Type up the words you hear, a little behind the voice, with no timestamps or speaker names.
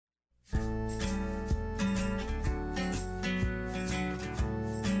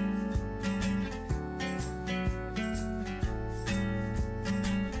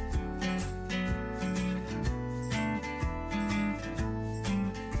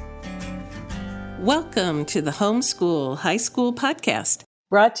Welcome to the Homeschool High School Podcast,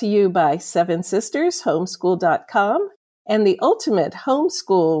 brought to you by Seven Sisters, homeschool.com, and the Ultimate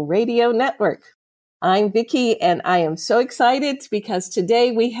Homeschool Radio Network. I'm Vicki, and I am so excited because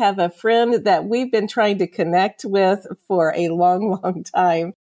today we have a friend that we've been trying to connect with for a long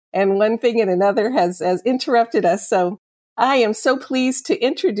time. And one thing and another has interrupted us. So I am so pleased to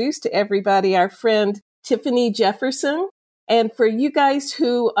introduce to everybody our friend, Tiffany Jefferson. And for you guys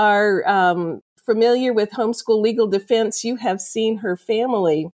who are familiar with Homeschool Legal Defense, you have seen her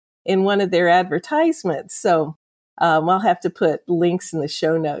family in one of their advertisements. So I'll have to put links in the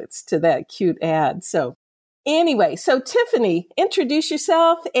show notes to that cute ad. So anyway, so Tiffany, introduce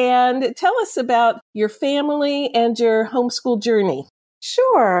yourself and tell us about your family and your homeschool journey.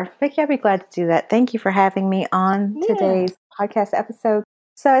 Sure. Vicki, I'd be glad to do that. Thank you for having me on today's podcast episode.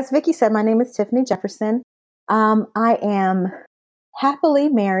 So as Vicki said, my name is Tiffany Jefferson. I am happily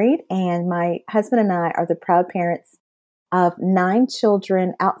married, and my husband and I are the proud parents of 9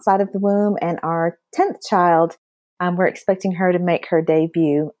 children outside of the womb, and our 10th child, we're expecting her to make her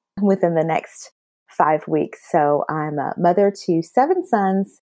debut within the next 5 weeks. So I'm a mother to 7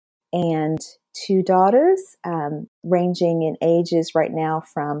 sons and 2 daughters, ranging in ages right now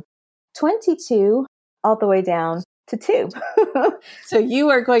from 22 all the way down to 2. So you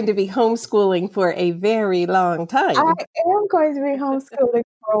are going to be homeschooling for a very long time. I am going to be homeschooling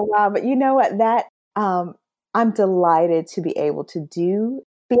for a while, but you know what? That I'm delighted to be able to do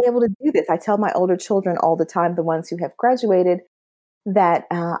this. I tell my older children all the time, the ones who have graduated, that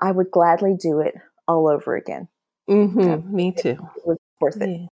I would gladly do it all over again. Mm-hmm. Me too. It was worth it.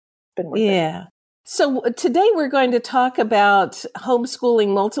 Yeah. It's been worth it. So today we're going to talk about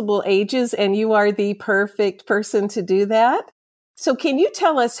homeschooling multiple ages, and you are the perfect person to do that. So can you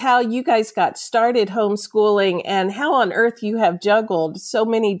tell us how you guys got started homeschooling and how on earth you have juggled so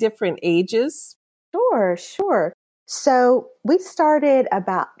many different ages? Sure. So we started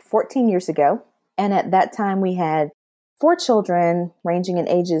about 14 years ago, and at that time we had 4 children ranging in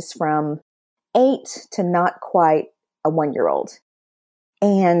ages from 8 to not quite a 1-year-old.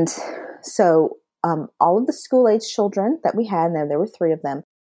 And so all of the school-age children that we had, and there were 3 of them,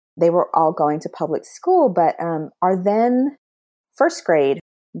 they were all going to public school. But our then first grade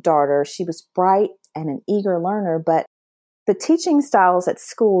daughter, she was bright and an eager learner, but the teaching styles at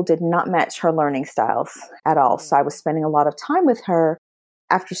school did not match her learning styles at all. So I was spending a lot of time with her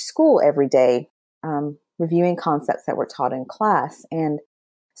after school every day, reviewing concepts that were taught in class. And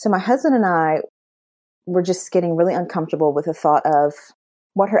so my husband and I were just getting really uncomfortable with the thought of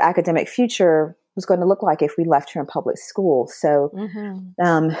what her academic future was going to look like if we left her in public school. So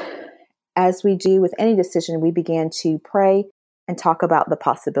as we do with any decision, we began to pray and talk about the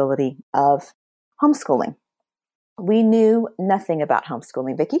possibility of homeschooling. We knew nothing about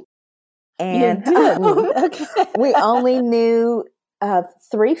homeschooling, Vicki. And Okay. we only knew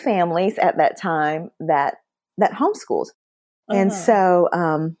 3 families at that time that homeschooled. And so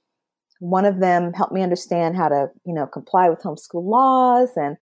one of them helped me understand how to, comply with homeschool laws.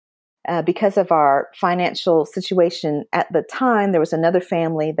 And because of our financial situation at the time, there was another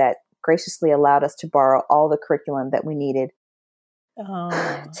family that graciously allowed us to borrow all the curriculum that we needed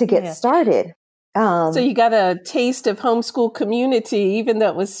to get started. So you got a taste of homeschool community, even though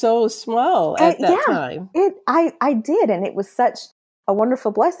it was so small at that time. I did. And it was such a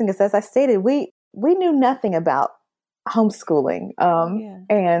wonderful blessing because, as I stated, we knew nothing about homeschooling.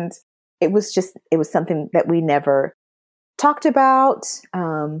 And it was something that we never talked about.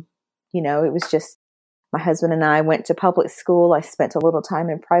 It was just my husband and I went to public school. I spent a little time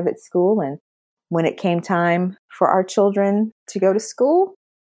in private school. And when it came time for our children to go to school,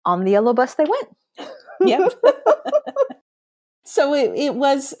 on the yellow bus they went. Yep. So it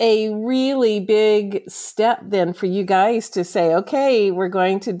was a really big step then for you guys to say, okay, we're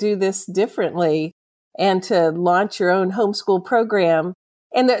going to do this differently and to launch your own homeschool program.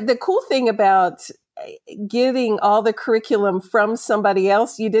 And the cool thing about getting all the curriculum from somebody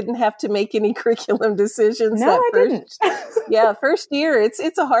else, you didn't have to make any curriculum decisions. No, I didn't. First year,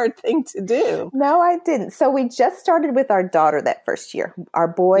 it's a hard thing to do. No, I didn't. So we just started with our daughter that first year. Our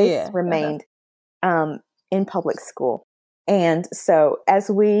boys remained in public school. And so as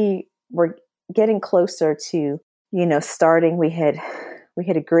we were getting closer to, starting, we had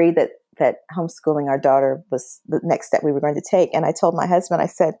agreed that homeschooling our daughter was the next step we were going to take. And I told my husband, I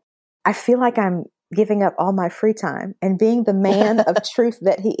said, I feel like I'm giving up all my free time. And being the man of truth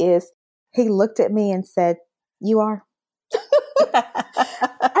that he is, he looked at me and said, "You are."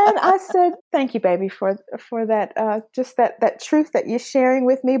 And I said, "Thank you, baby, for that, just that truth that you're sharing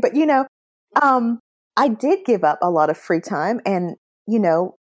with me." But, I did give up a lot of free time. And,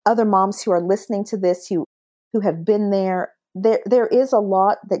 other moms who are listening to this, who have been there, there is a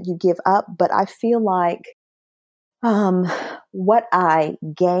lot that you give up, but I feel like what I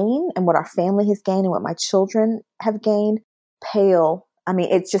gain and what our family has gained and what my children have gained pale. I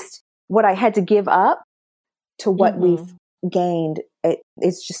mean, it's just what I had to give up to what we've gained.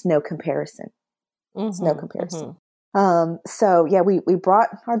 It's just no comparison. It's no comparison. So yeah, we brought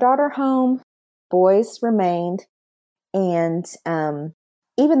our daughter home. Boys remained. And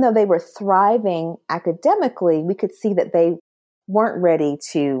even though they were thriving academically, we could see that they weren't ready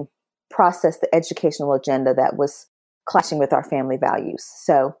to process the educational agenda that was clashing with our family values.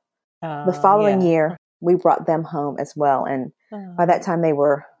 So the following year, we brought them home as well. And by that time, they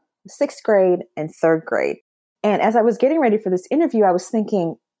were 6th grade and 3rd grade. And as I was getting ready for this interview, I was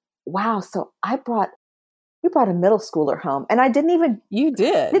thinking, wow, so we brought a middle schooler home. And I didn't even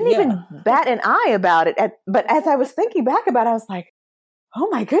bat an eye about it. But as I was thinking back about it, I was like, oh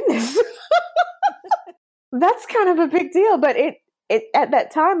my goodness, that's kind of a big deal. But it at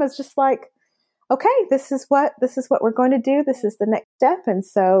that time was just like, okay, this is what we're going to do. This is the next step. And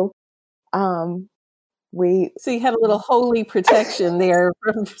so, so you had a little holy protection there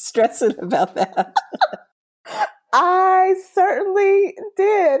from stressing about that. I certainly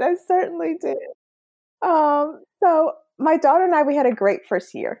did. So my daughter and I, we had a great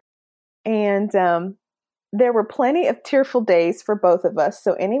first year, and there were plenty of tearful days for both of us.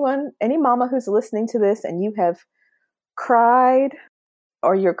 So any mama who's listening to this and you have cried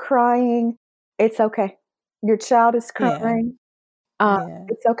or you're crying, it's okay. Your child is crying.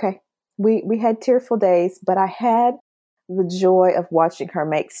 It's okay. We had tearful days, but I had the joy of watching her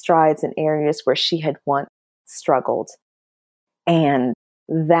make strides in areas where she had once struggled. And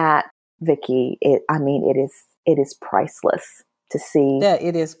that, Vicki, it is priceless to see. Yeah,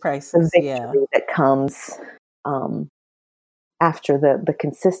 it is priceless. The victory that comes after the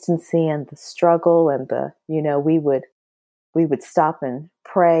consistency and the struggle and we would stop and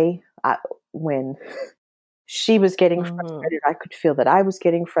pray. When she was getting frustrated, I could feel that I was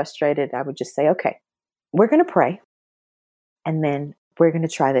getting frustrated. I would just say, okay, we're going to pray, and then we're going to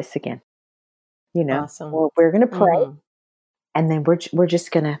try this again. Awesome. Or we're going to pray, and then we're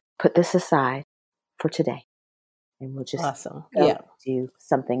just going to put this aside for today, and we'll just do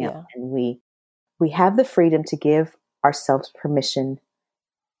something else. And we have the freedom to give ourselves permission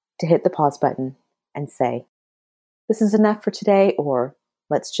to hit the pause button and say, this is enough for today, or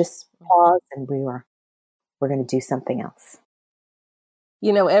let's just pause and we're going to do something else.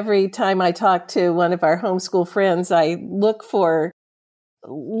 Every time I talk to one of our homeschool friends, I look for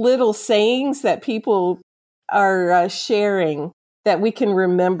little sayings that people are sharing that we can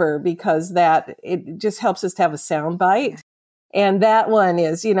remember, because that it just helps us to have a sound bite. And that one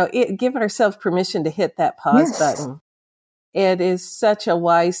is, give ourselves permission to hit that pause button. It is such a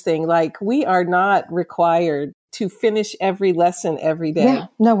wise thing. Like, we are not required to finish every lesson every day. Yeah.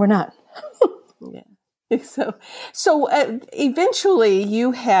 No, we're not. So eventually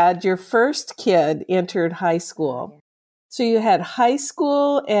you had your first kid entered high school. So you had high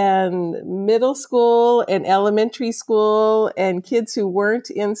school and middle school and elementary school and kids who weren't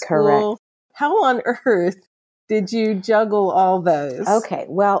in school. Correct. How on earth did you juggle all those? Okay.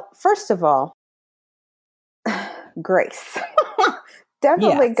 Well, first of all, grace.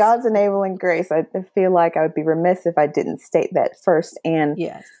 Definitely God's enabling grace. I feel like I would be remiss if I didn't state that first. And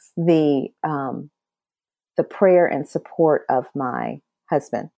the prayer and support of my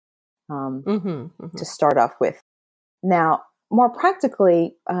husband to start off with. Now, more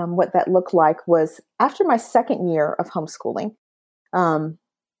practically, what that looked like was after my second year of homeschooling.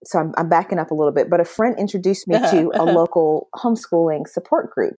 So I'm backing up a little bit, but a friend introduced me to a local homeschooling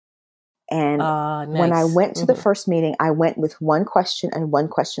support group. And nice. When I went to the first meeting, I went with one question and one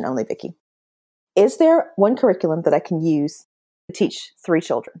question only, Vicki. Is there one curriculum that I can use to teach 3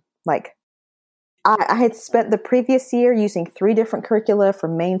 children? Like, I had spent the previous year using 3 different curricula for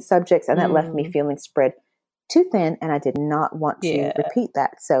main subjects, and that left me feeling spread too thin, and I did not want to repeat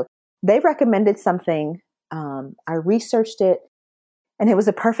that. So they recommended something. I researched it, and it was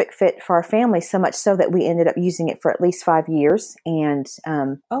a perfect fit for our family, so much so that we ended up using it for at least 5 years. And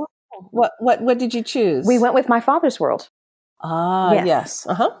what did you choose? We went with My Father's World. Yes.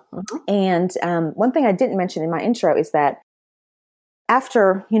 And one thing I didn't mention in my intro is that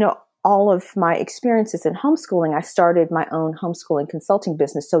after, all of my experiences in homeschooling, I started my own homeschooling consulting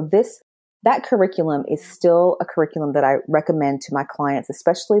business. So that curriculum is still a curriculum that I recommend to my clients,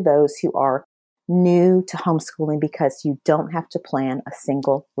 especially those who are new to homeschooling, because you don't have to plan a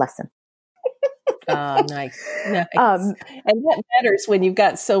single lesson. Nice. Nice. Um, And that matters when you've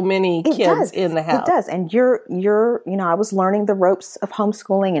got so many it kids does. in the It house. does. And you're, I was learning the ropes of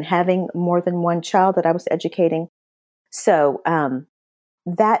homeschooling and having more than one child that I was educating. So,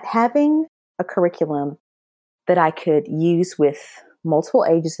 that having a curriculum that I could use with multiple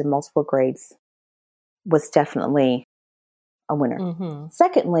ages and multiple grades was definitely a winner. Mm-hmm.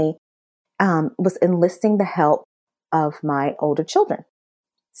 Secondly, was enlisting the help of my older children.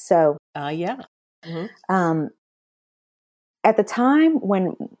 So, Yeah. Mm-hmm. At the time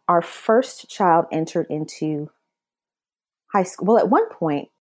when our first child entered into high school, well, at one point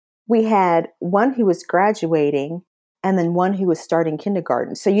we had one who was graduating and then one who was starting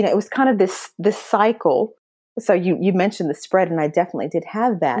kindergarten. So, it was kind of this cycle. So you mentioned the spread, and I definitely did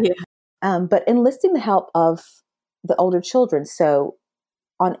have that. Yeah. But enlisting the help of the older children. So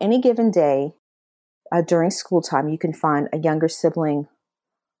on any given day during school time, you can find a younger sibling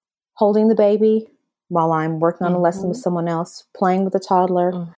holding the baby while I'm working on a lesson with someone else, playing with a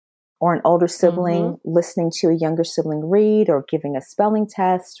toddler, or an older sibling listening to a younger sibling read, or giving a spelling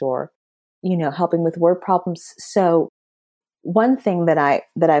test, or, helping with word problems. So one thing that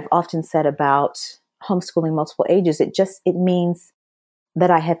I've often said about homeschooling multiple ages, it means that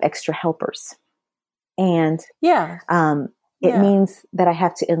I have extra helpers. And it means that I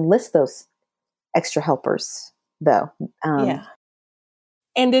have to enlist those extra helpers, though.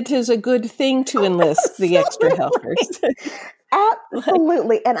 And it is a good thing to enlist the extra helpers.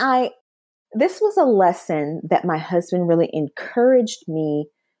 Absolutely. And this was a lesson that my husband really encouraged me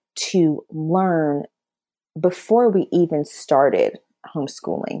to learn before we even started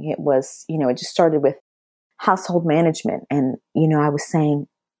homeschooling. It was, it just started with household management. And, I was saying,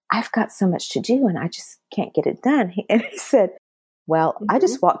 I've got so much to do and I just can't get it done. And he said, well, I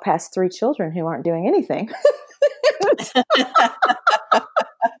just walked past 3 children who aren't doing anything.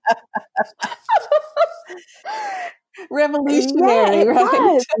 Revolutionary, right?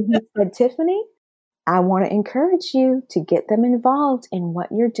 Yes. He said, Tiffany, I want to encourage you to get them involved in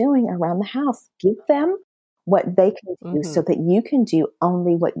what you're doing around the house. Give them what they can do so that you can do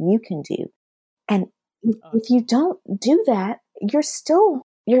only what you can do. And if you don't do that, you're still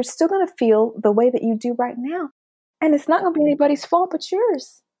going to feel the way that you do right now. And it's not going to be anybody's fault but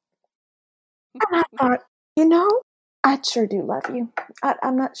yours. And I thought, I sure do love you.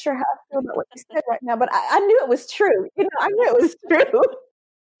 I'm not sure how I feel about what you said right now, but I knew it was true. I knew it was true.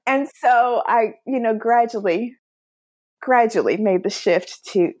 And so I, gradually made the shift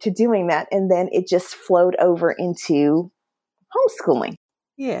to doing that. And then it just flowed over into homeschooling,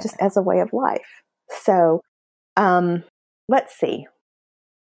 just as a way of life. So let's see.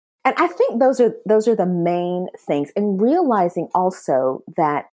 And I think those are the main things. And realizing also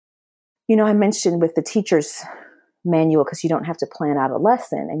that, I mentioned with the teacher's manual, because you don't have to plan out a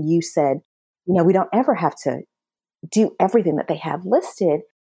lesson. And you said, we don't ever have to do everything that they have listed.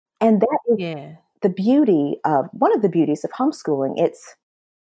 And that is one of the beauties of homeschooling. It's,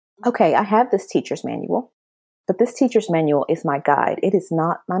 okay, I have this teacher's manual, but this teacher's manual is my guide. It is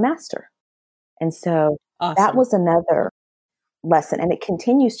not my master. And so that was another lesson. And it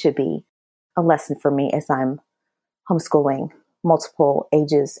continues to be a lesson for me as I'm homeschooling multiple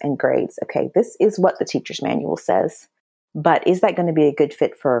ages and grades. Okay, this is what the teacher's manual says, but is that going to be a good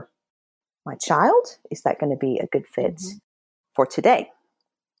fit for my child? Is that going to be a good fit for today?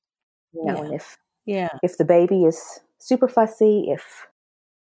 And if the baby is super fussy, if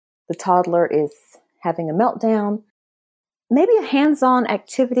the toddler is having a meltdown, maybe a hands-on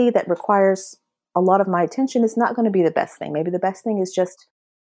activity that requires a lot of my attention is not going to be the best thing. Maybe the best thing is just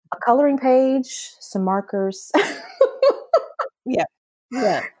a coloring page, some markers. Yeah.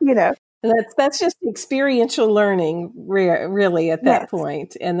 That's just experiential learning, really, at that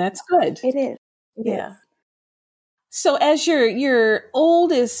point, and that's good. It is. So, as your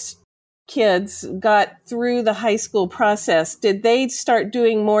oldest kids got through the high school process, did they start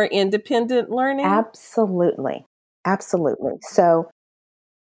doing more independent learning? Absolutely. So,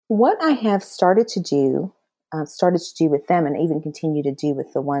 what I have started to do with them, and even continue to do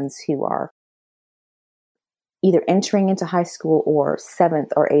with the ones who are either entering into high school or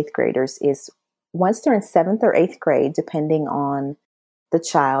 7th or 8th graders, is once they're in 7th or 8th grade, depending on the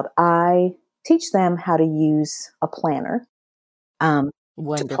child, I teach them how to use a planner to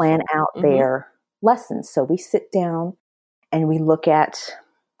plan out their lessons. So we sit down and we look at,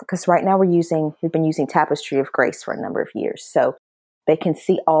 because right now we've been using Tapestry of Grace for a number of years. So they can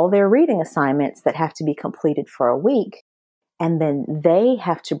see all their reading assignments that have to be completed for a week. And then they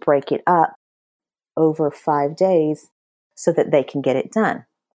have to break it up over 5 days so that they can get it done.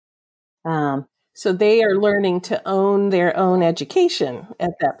 So they are learning to own their own education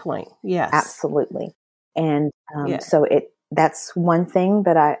at that point. Yes. Absolutely. And Yeah. so that's one thing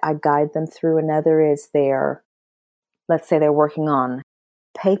that I guide them through. Another is let's say they're working on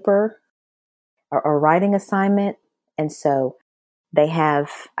paper or writing assignment. And so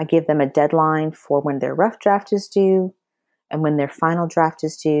I give them a deadline for when their rough draft is due and when their final draft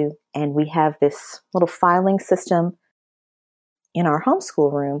is due. And we have this little filing system in our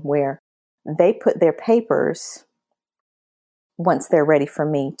homeschool room where they put their papers once they're ready for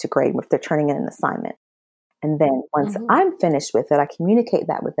me to grade if they're turning in an assignment. And then once I'm finished with it, I communicate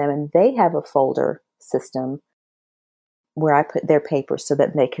that with them, and they have a folder system where I put their papers so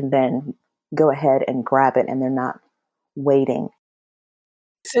that they can then go ahead and grab it and they're not waiting.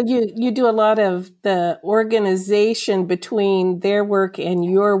 So you do a lot of the organization between their work and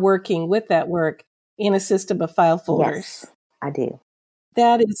your working with that work in a system of file folders. Yes, I do.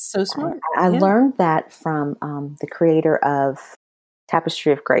 That is so smart. I learned that from the creator of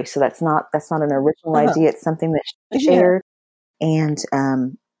Tapestry of Grace. So that's not an original idea. It's something that she shared. And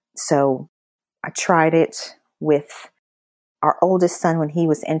so I tried it with our oldest son when he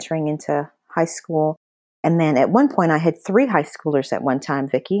was entering into high school. And then at one point I had 3 high schoolers at one time,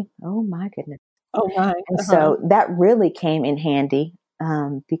 Vicki. Oh my goodness. Oh my. And so that really came in handy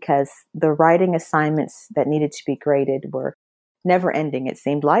because the writing assignments that needed to be graded were never ending, it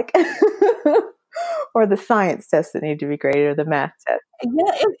seemed like. Or the science tests that need to be graded or the math test.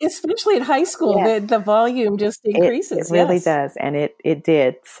 Yeah, especially at high school, the volume just increases. It really does. And it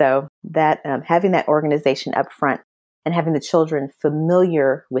did. So that having that organization up front and having the children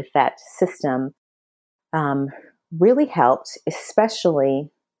familiar with that system really helped,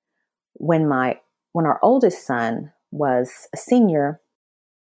 especially when our oldest son was a senior.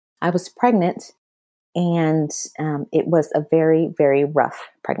 I was pregnant, and it was a very, very rough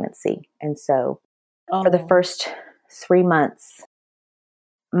pregnancy. And so for the first 3 months,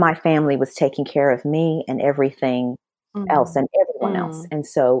 my family was taking care of me and everything else and everyone else. And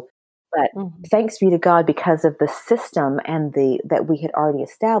so, but thanks be to God, because of the system and that we had already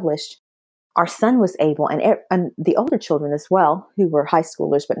established, our son was able, and the older children as well, who were high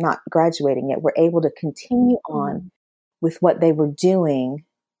schoolers but not graduating yet, were able to continue on with what they were doing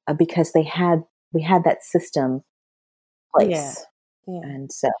because we had that system in place. Yeah.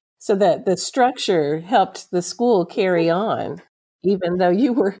 And so that the structure helped the school carry on, even though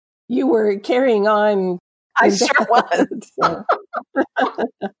you were carrying on. I sure was.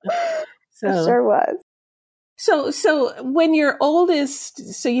 I sure was. So when your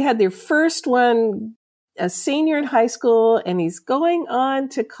oldest, so you had your first one, a senior in high school, and he's going on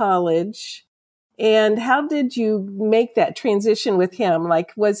to college. And how did you make that transition with him?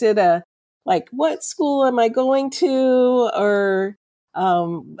 Like, was it what school am I going to? Or,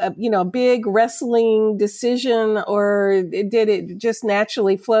 a big wrestling decision, or did it just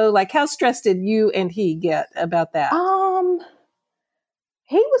naturally flow? Like, how stressed did you and he get about that?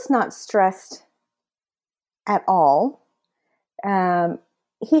 He was not stressed at all.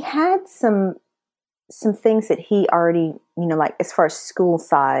 He had some things that he already, like as far as school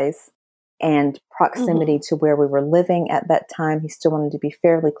size and proximity to where we were living at that time. He still wanted to be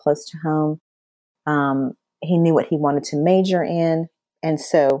fairly close to home. He knew what he wanted to major in. And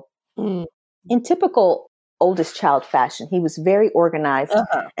so in typical oldest child fashion, he was very organized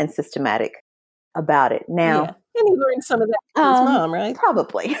and systematic about it. Now, and he learned some of that from his mom, right?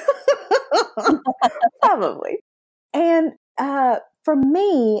 Probably. Probably. And for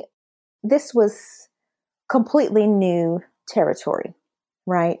me, this was completely new territory,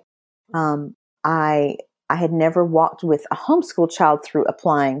 right? I had never walked with a homeschool child through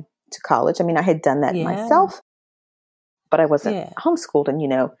applying to college. I mean, I had done that myself, but I wasn't homeschooled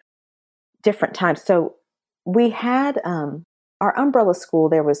in, different times. So we had our umbrella school.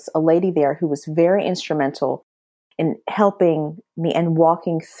 There was a lady there who was very instrumental in helping me and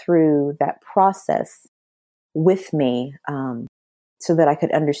walking through that process with me, so that I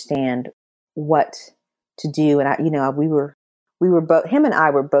could understand what to do. And we were both, him and I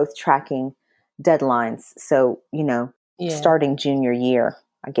were both tracking deadlines. So, starting junior year,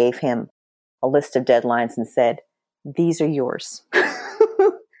 I gave him a list of deadlines and said, "These are yours." Good.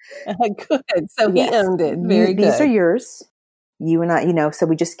 So he owned it. Very good. These are yours. You and I, so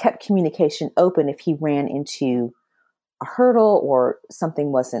we just kept communication open if he ran into a hurdle or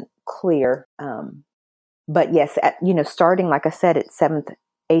something wasn't clear. But yes, starting, like I said, at 7th,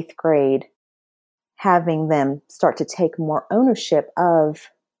 8th grade, having them start to take more ownership of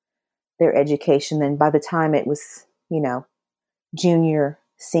their education. Then by the time it was, junior,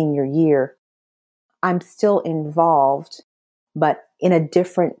 senior year, I'm still involved, but in a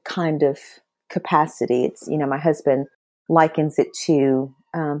different kind of capacity. It's, my husband likens it to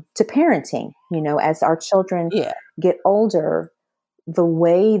parenting. As our children Yeah. get older, the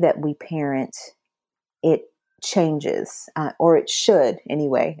way that we parent, it changes, or it should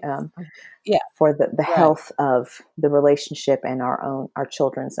anyway, Yeah. for the Right. health of the relationship and our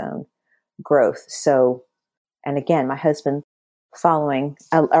children's own growth. So, and again, my husband following,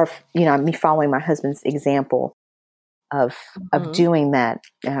 me following my husband's example of Mhm. doing that,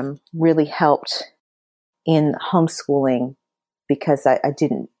 really helped in homeschooling, because I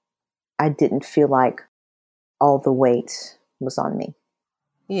didn't feel like all the weight was on me.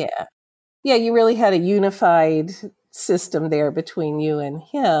 Yeah. Yeah, you really had a unified system there between you and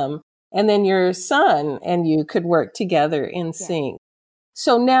him. And then your son and you could work together in sync.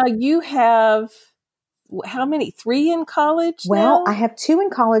 So now you have how many? 3 in college Well, I now? have 2 in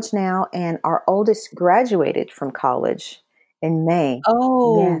college now, and our oldest graduated from college in May.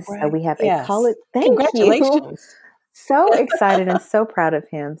 Oh, Yes, so right. we have a Yes. college. Thank you. Congratulations. So excited and so proud of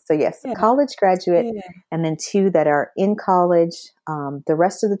him. So yes, Yeah. college graduate, Yeah. and then 2 that are in college. The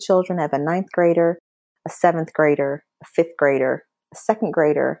rest of the children have a ninth grader, a seventh grader, a fifth grader, a second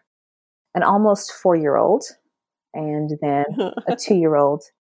grader, an almost 4-year-old, and then a 2-year-old.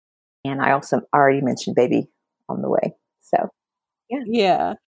 And I also already mentioned baby on the way. So yeah.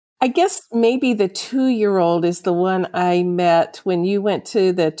 Yeah. I guess maybe the 2-year-old is the one I met when you went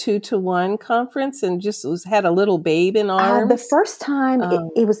to the 2-to-1 conference and just had a little babe in The arms. first time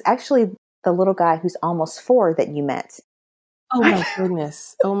Um, it was actually the little guy who's almost 4 that you met. oh my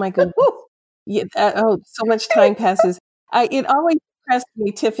goodness. Oh my goodness. Yeah, so much time passes. It always impressed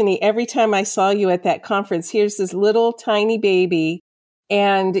me, Tiffany, every time I saw you at that conference. Here's this little tiny baby,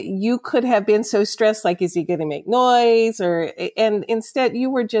 and you could have been so stressed, like, is he going to make noise? And instead, you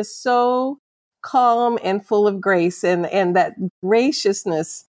were just so calm and full of grace, and that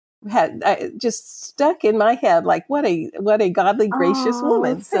graciousness had just stuck in my head. Like, what a godly, gracious Oh,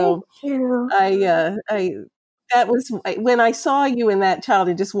 woman. thank So you. I that was when I saw you and that child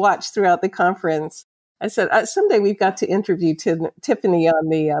and just watched throughout the conference. I said, someday we've got to interview Tiffany on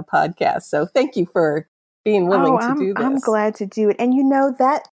the podcast. So thank you for being Oh, willing to do I'm this. glad to do it. And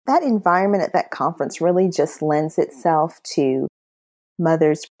that environment at that conference really just lends itself to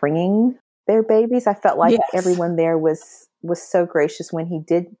mothers bringing their babies. I felt like Yes. everyone there was so gracious when he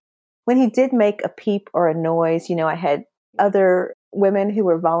did make a peep or a noise. I had other women who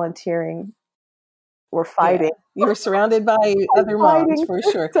were volunteering, were Yeah. fighting You were surrounded by other moms fighting for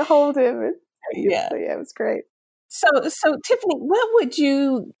sure. to hold him and take him. Yeah. So yeah, it was great. So Tiffany, what would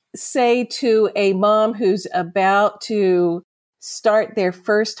you say to a mom who's about to start their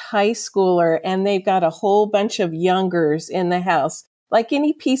first high schooler and they've got a whole bunch of youngers in the house? Like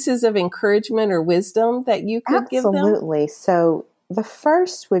any pieces of encouragement or wisdom that you could give them? Absolutely. So the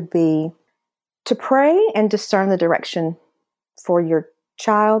first would be to pray and discern the direction for your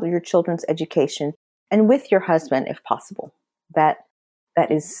child or your children's education, and with your husband if possible. That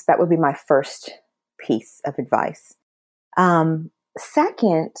would be my first piece of advice.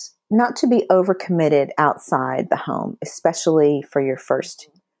 Second, not to be overcommitted outside the home, especially for your first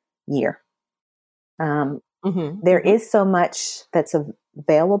year. Mm-hmm, There mm-hmm. is so much that's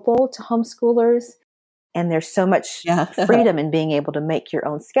available to homeschoolers, and there's so much Yeah. freedom in being able to make your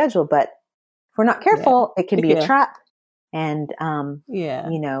own schedule. But if we're not Yeah. careful, it can be a Yeah. trap. And, Yeah.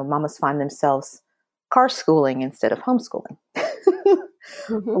 mamas find themselves car schooling instead of homeschooling,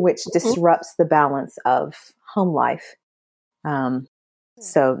 Mm-hmm, which mm-hmm. disrupts the balance of home life.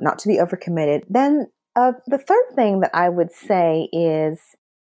 So not to be overcommitted. Then the third thing that I would say is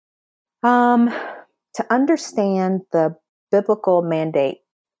to understand the biblical mandate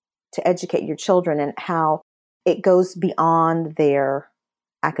to educate your children and how it goes beyond their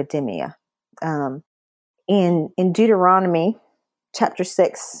academia. In Deuteronomy chapter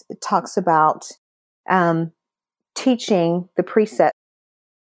 6, it talks about teaching the precept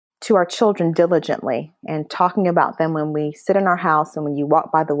to our children diligently and talking about them when we sit in our house and when you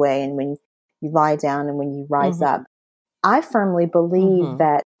walk by the way and when you lie down and when you rise Mm-hmm, up. I firmly believe mm-hmm.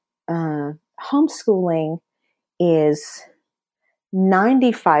 that homeschooling is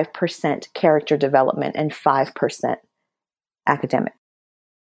 95% character development and 5% academic.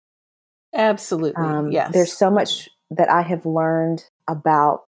 Absolutely. There's Yes. so much that I have learned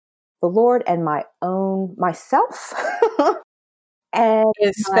about the Lord and myself and my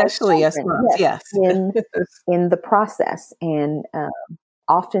Especially us children. moms. Yes, Yes. in the process, and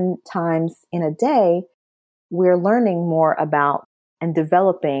oftentimes in a day, we're learning more about and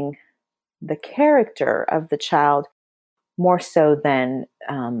developing the character of the child more so than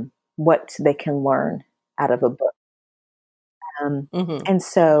what they can learn out of a book. Mm-hmm. And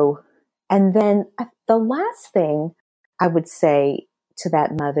so And then the last thing I would say to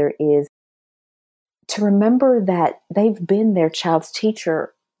that mother is to remember that they've been their child's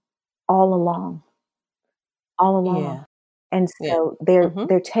teacher all along. Yeah. And Yeah. so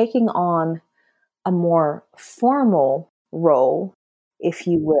they're taking on a more formal role, if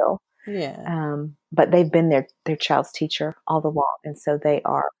you will. Yeah. But they've been their child's teacher all along, and so they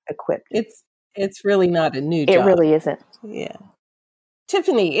are equipped. It's really not a new It job. really isn't. Yeah.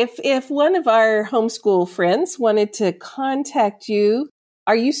 Tiffany, if one of our homeschool friends wanted to contact you,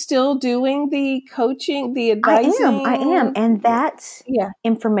 are you still doing the coaching, the advising? I am. And that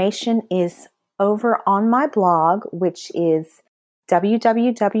information is over on my blog, which is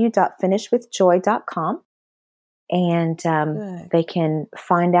www.finishwithjoy.com. And they can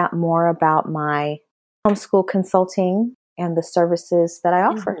find out more about my homeschool consulting and the services that I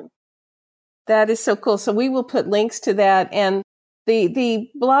offer. Mm-hmm. That is so cool. So we will put links to that. And the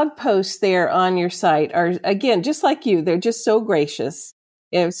blog posts there on your site are, again, just like you, they're just so gracious.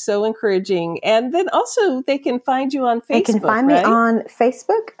 It's so encouraging. And then also they can find you on Facebook. They can find me on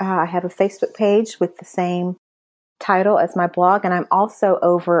Facebook. I have a Facebook page with the same title as my blog. And I'm also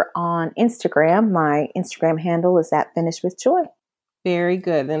over on Instagram. My Instagram handle is @finishwithjoy. Very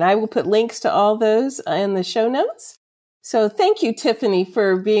good. And I will put links to all those in the show notes. So thank you, Tiffany,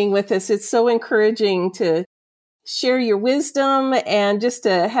 for being with us. It's so encouraging to share your wisdom and just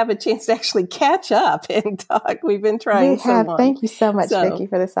to have a chance to actually catch up and talk. We've been trying so long. Thank you so much, Vicki,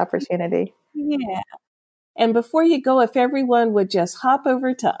 for this opportunity. Yeah. And before you go, if everyone would just hop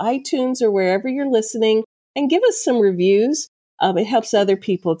over to iTunes or wherever you're listening and give us some reviews, it helps other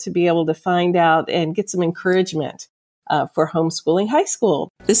people to be able to find out and get some encouragement for homeschooling high school.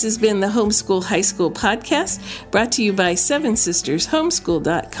 This has been the Homeschool High School podcast, brought to you by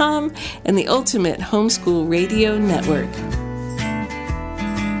 7sistershomeschool.com and the Ultimate Homeschool Radio Network.